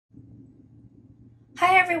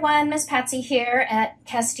Hi everyone, Miss Patsy here at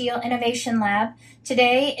Castile Innovation Lab.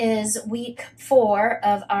 Today is week 4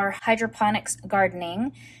 of our hydroponics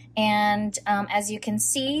gardening, and as you can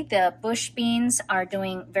see, the bush beans are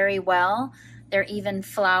doing very well. They're even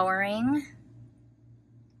flowering.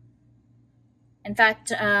 In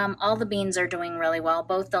fact, all the beans are doing really well,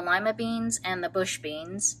 both the lima beans and the bush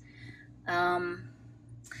beans. The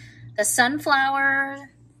sunflower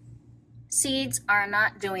seeds are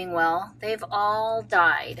not doing well. They've all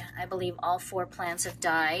died. I believe all 4 plants have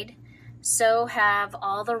died. So have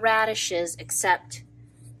all the radishes except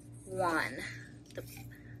one.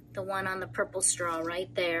 The one on the purple straw right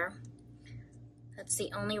there. That's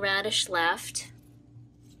the only radish left.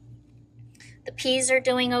 The peas are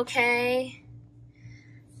doing okay.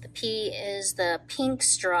 The pea is the pink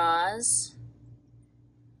straws.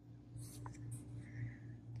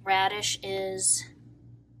 Radish is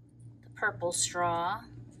purple straw.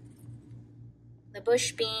 The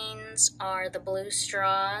bush beans are the blue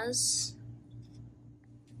straws.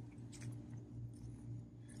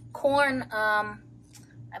 Corn, I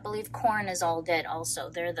believe corn is all dead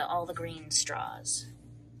also. They're all the green straws.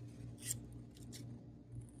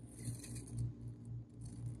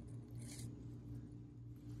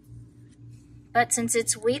 But since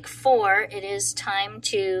it's week 4, it is time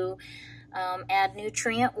to add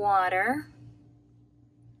nutrient water.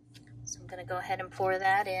 So I'm going to go ahead and pour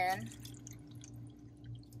that in.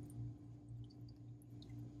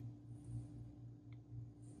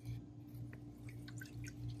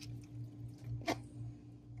 You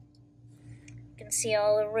can see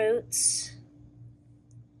all the roots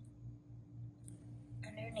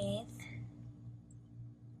underneath.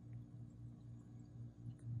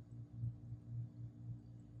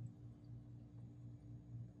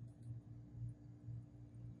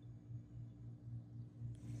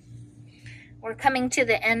 We're coming to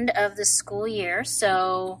the end of the school year,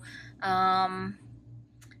 so let's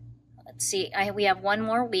see, we have 1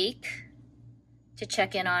 more week to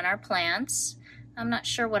check in on our plants. I'm not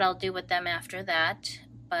sure what I'll do with them after that,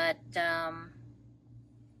 but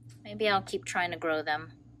maybe I'll keep trying to grow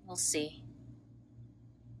them. We'll see.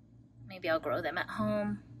 Maybe I'll grow them at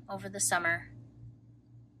home over the summer.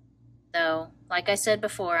 Though, like I said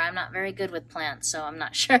before, I'm not very good with plants, so I'm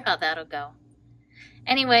not sure how that'll go.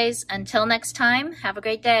 Anyways, until next time, have a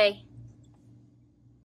great day.